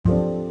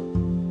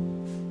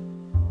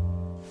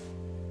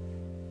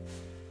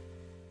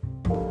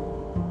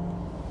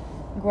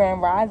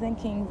Grand Rising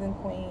Kings and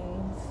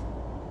Queens.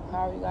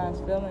 How are you guys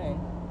feeling?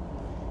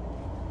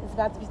 It's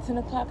about to be 10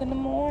 o'clock in the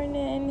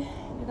morning,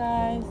 you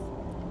guys.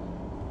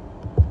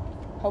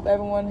 Hope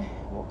everyone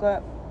woke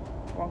up,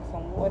 drank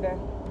some water.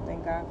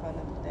 Thank God for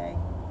another day.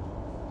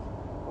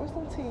 Or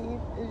some tea,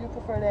 if you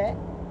prefer that.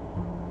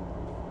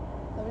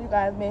 Some of you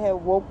guys may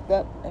have woke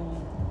up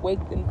and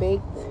waked and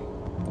baked.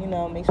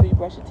 Make sure you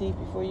brush your teeth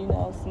before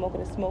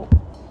smoking the smoke.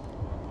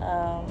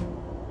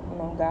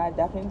 God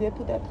definitely did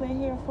put that plant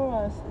here for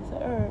us. It's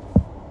an herb.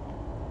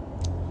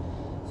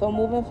 So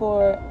moving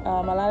forward,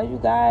 a lot of you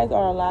guys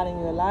are aligning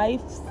your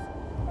lives,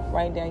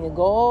 writing down your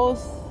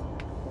goals,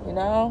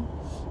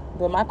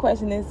 But my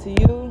question is to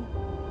you,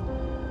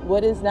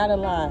 what is not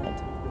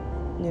aligned,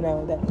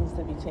 that needs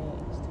to be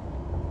changed?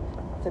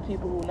 To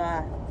people who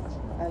not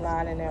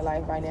aligned in their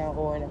life right now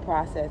or in the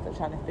process of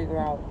trying to figure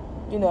out,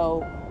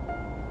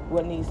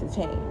 what needs to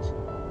change.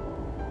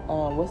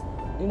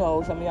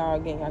 Some of y'all are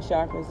getting your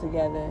chakras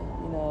together,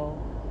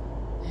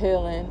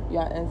 healing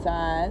your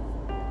insides,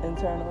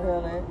 internal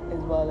healing,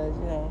 as well as,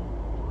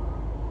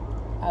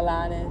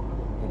 aligning,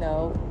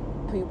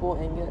 people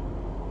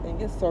in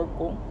your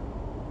circle.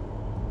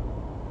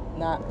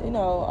 Not,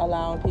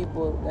 allowing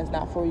people that's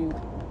not for you,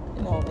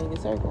 in your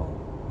circle,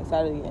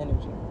 inside of your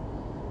energy.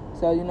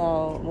 So,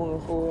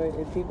 moving forward,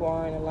 if people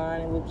aren't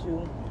aligning with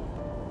you,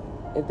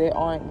 if they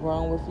aren't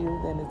growing with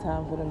you, then it's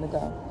time for them to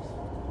go.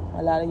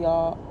 A lot of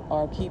y'all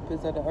are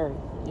keepers of the earth.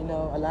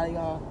 A lot of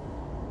y'all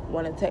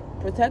want to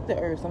protect the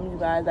earth. Some of you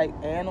guys like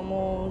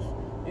animals,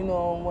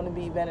 want to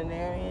be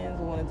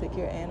veterinarians or want to take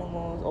care of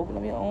animals. Open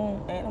up your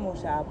own animal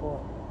shop or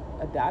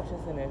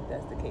adoption center if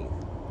that's the case.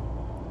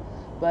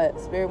 But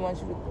Spirit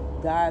wants you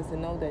guys to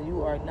know that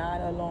you are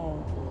not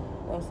alone.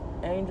 Those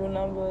angel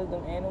numbers,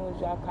 them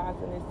animals y'all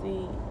constantly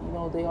see,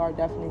 they are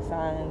definitely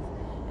signs.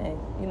 And,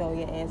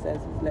 your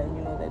ancestors letting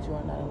you know that you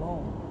are not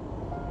alone.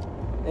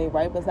 They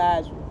right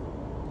beside you.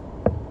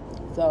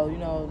 So,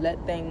 let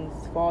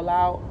things fall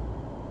out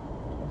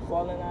and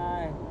fall in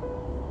line.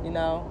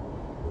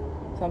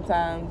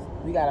 Sometimes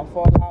we got to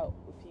fall out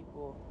with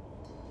people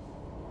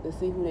to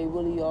see who they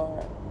really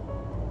are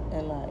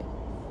in life.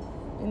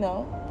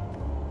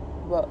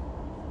 But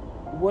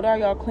what are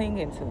y'all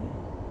clinging to?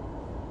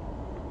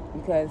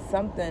 Because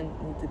something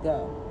needs to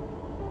go.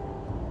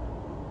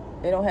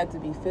 It don't have to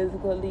be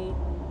physically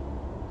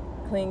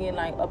clinging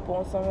like up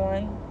on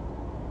someone,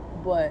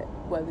 but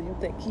whether you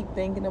keep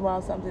thinking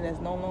about something that's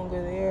no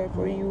longer there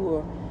for you,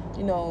 or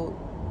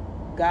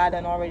God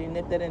done already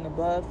nipped it in the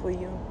bud for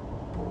you,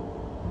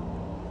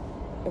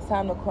 it's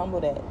time to crumble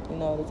that.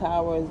 The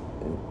tower is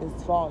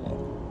falling.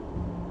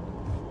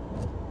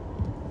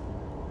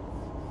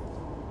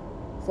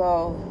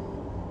 So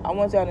I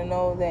want y'all to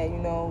know that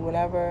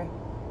whenever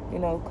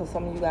because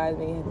some of you guys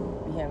may be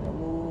having to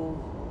move,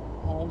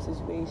 home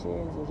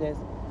situations, or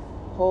just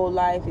whole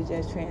life is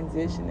just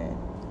transitioning.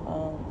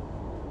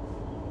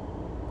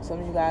 Some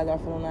of you guys are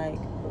feeling like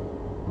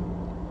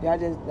y'all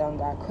just done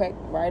got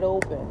cracked right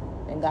open.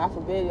 And God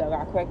forbid y'all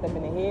got cracked up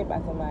in the head by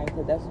somebody,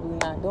 because that's what we're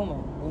not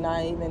doing. We're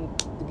not even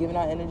giving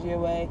our energy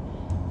away,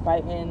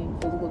 fighting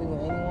physically with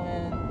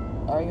anyone,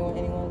 arguing with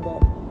anyone.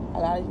 But a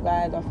lot of you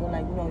guys are feeling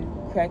like, you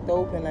cracked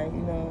open, like,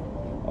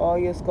 all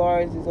your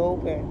scars is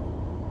open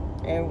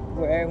and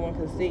where everyone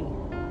can see.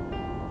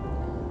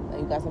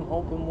 You got some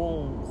open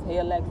wounds. Hey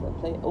Alexa,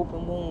 play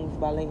Open Wounds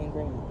by Leighton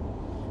Green.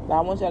 But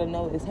I want y'all to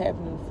know it's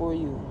happening for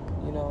you,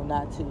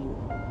 not to you.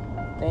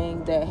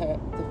 Things that had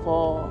to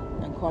fall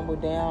and crumble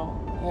down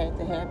had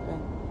to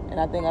happen. And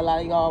I think a lot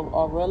of y'all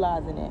are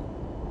realizing that.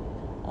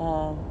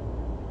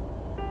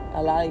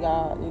 A lot of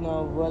y'all,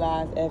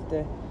 realize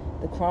after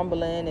the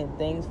crumbling and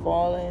things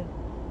falling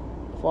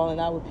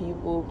out with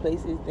people,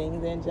 places,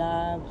 things, and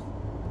jobs,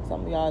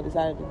 some of y'all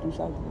decided to do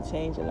something to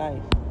change your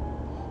life.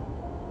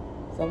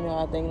 Some of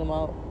y'all are thinking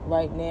about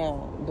right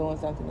now doing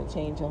something to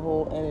change your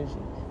whole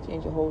energy,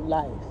 change your whole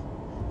life.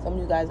 Some of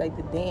you guys like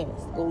to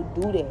dance. Go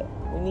do that.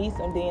 We need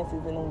some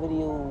dances in them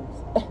videos.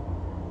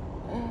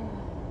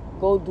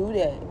 Go do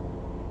that.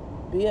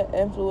 Be an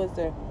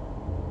influencer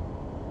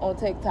on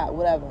TikTok,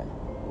 whatever.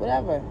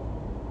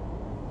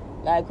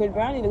 Like Chris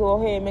Brown need to go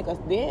ahead and make a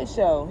dance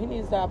show. He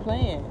needs to start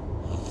playing.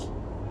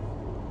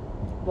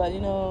 But a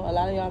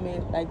lot of y'all may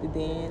like to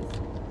dance.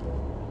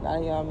 A lot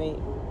of y'all may,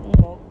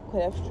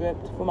 could have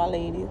stripped. For my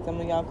ladies,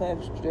 some of y'all could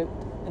have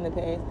stripped in the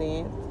past,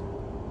 danced.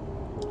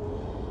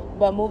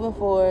 But moving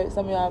forward,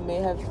 some of y'all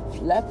may have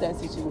left that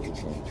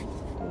situation,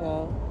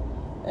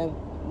 and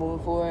moving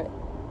forward,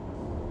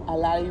 a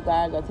lot of you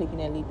guys are taking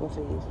that leap of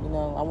faith.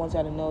 I want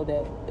y'all to know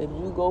that if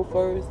you go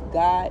first,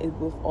 God is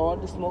with all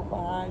the smoke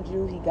behind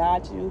you. He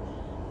got you.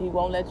 He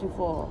won't let you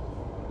fall.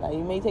 Like,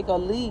 you may take a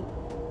leap,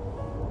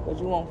 but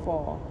you won't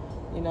fall.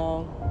 A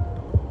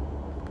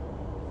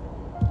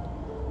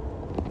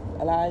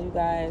lot of you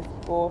guys,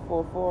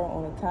 444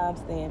 on a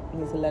timestamp,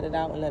 need to let it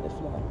out and let it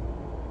flow.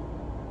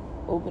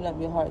 Open up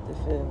your heart to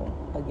feel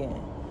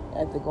again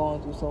after going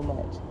through so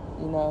much.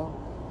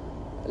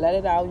 Let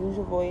it out. Use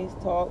your voice.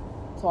 Talk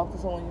to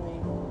someone you may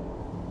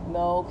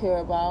know, care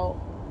about,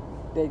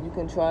 that you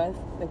can trust,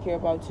 that care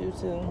about you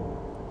too.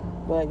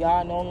 But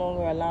y'all no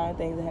longer allowing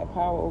things to have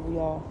power over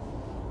y'all.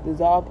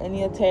 Dissolve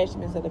any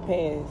attachments of the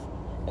past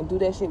and do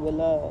that shit with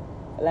love.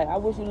 Like, I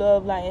wish you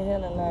love, light, and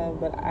healing, love,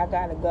 but I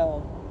gotta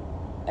go.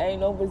 Ain't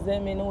no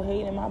resentment, no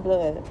hate in my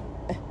blood.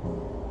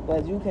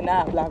 But you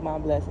cannot block my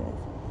blessings.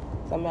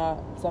 Some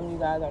of you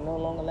guys are no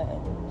longer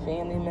letting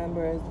family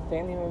members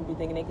be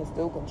thinking they can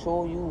still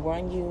control you,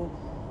 run you.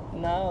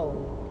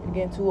 No. You're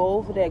getting too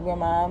old for that,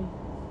 grandma.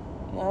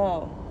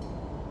 No.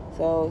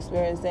 So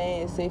Spirit is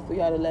saying it's safe for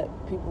y'all to let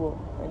people,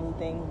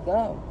 anything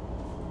go.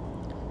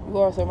 You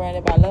are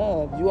surrounded by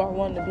love. You are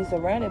wanting to be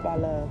surrounded by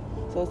love.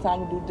 So it's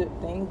time to do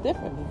things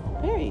differently.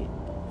 Period.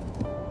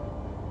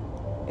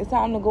 It's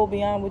time to go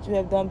beyond what you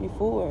have done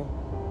before.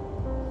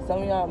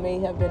 Some of y'all may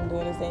have been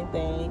doing the same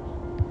thing,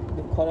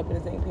 been caught up in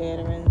the same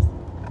patterns,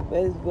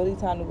 but it's really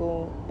time to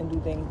go and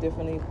do things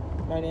differently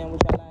right now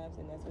with your lives,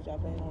 and that's what y'all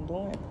plan on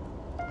doing.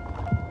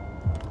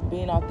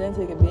 Being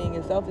authentic and being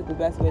yourself is the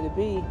best way to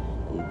be.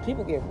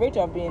 People get rich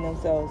off being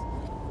themselves.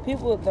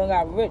 People done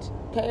got rich.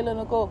 Kayla,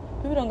 Nicole,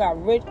 people done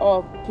got rich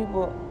off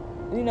people,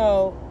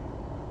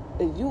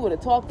 that you would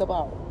have talked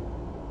about.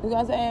 You know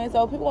what I'm saying?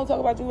 So people gonna talk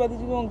about you whether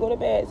you gonna go to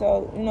bed.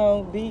 So,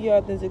 be your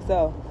authentic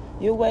self.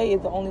 Your way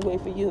is the only way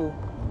for you.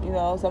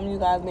 Some of you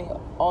guys may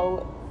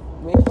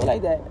feel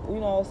like that.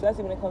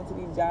 Especially when it comes to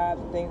these jobs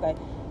and things, like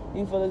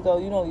you feel as though,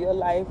 your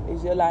life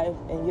is your life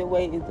and your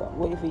way is the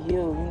way for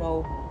you.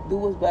 Do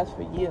what's best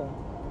for you.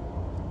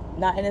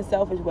 Not in a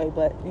selfish way,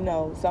 but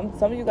some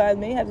of you guys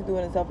may have to do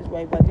it in a selfish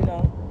way, but a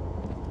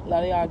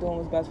lot of y'all are doing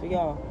what's best for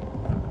y'all.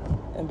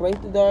 Embrace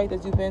the dark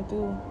that you've been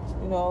through.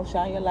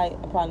 Shine your light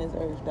upon this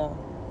earth, though,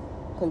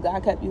 because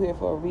God kept you here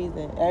for a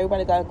reason.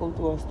 Everybody got to go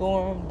through a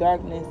storm,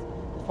 darkness,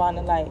 to find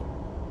the light.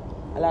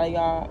 A lot of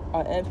y'all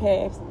are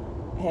empaths,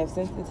 have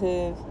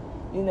sensitives,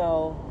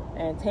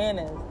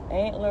 antennas,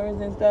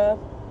 antlers and stuff.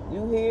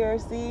 You hear,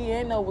 see,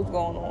 and know what's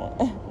going on.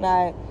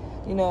 Like,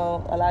 a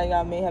lot of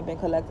y'all may have been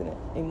collecting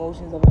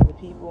emotions of other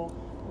people.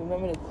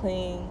 Remember to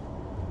clean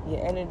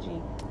your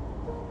energy,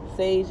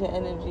 sage your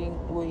energy,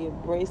 where you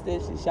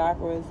bracelets, your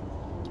chakras,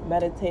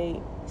 meditate,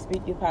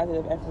 speak your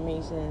positive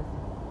affirmations,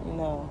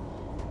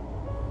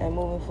 and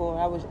moving forward.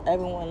 I wish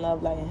everyone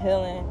love, light, and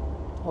healing.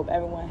 Hope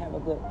everyone have a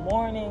good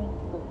morning.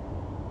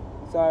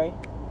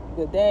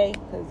 Good day,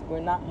 because we're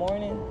not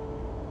morning.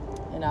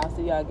 And I'll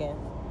see y'all again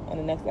on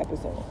the next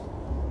episode.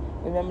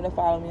 Remember to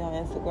follow me on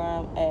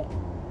Instagram at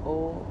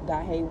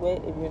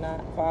o.haywit if you're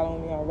not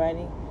following me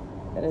already.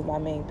 That is my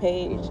main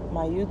page.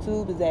 My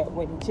YouTube is at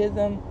Whitney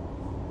Chisholm.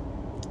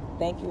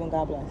 Thank you and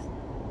God bless.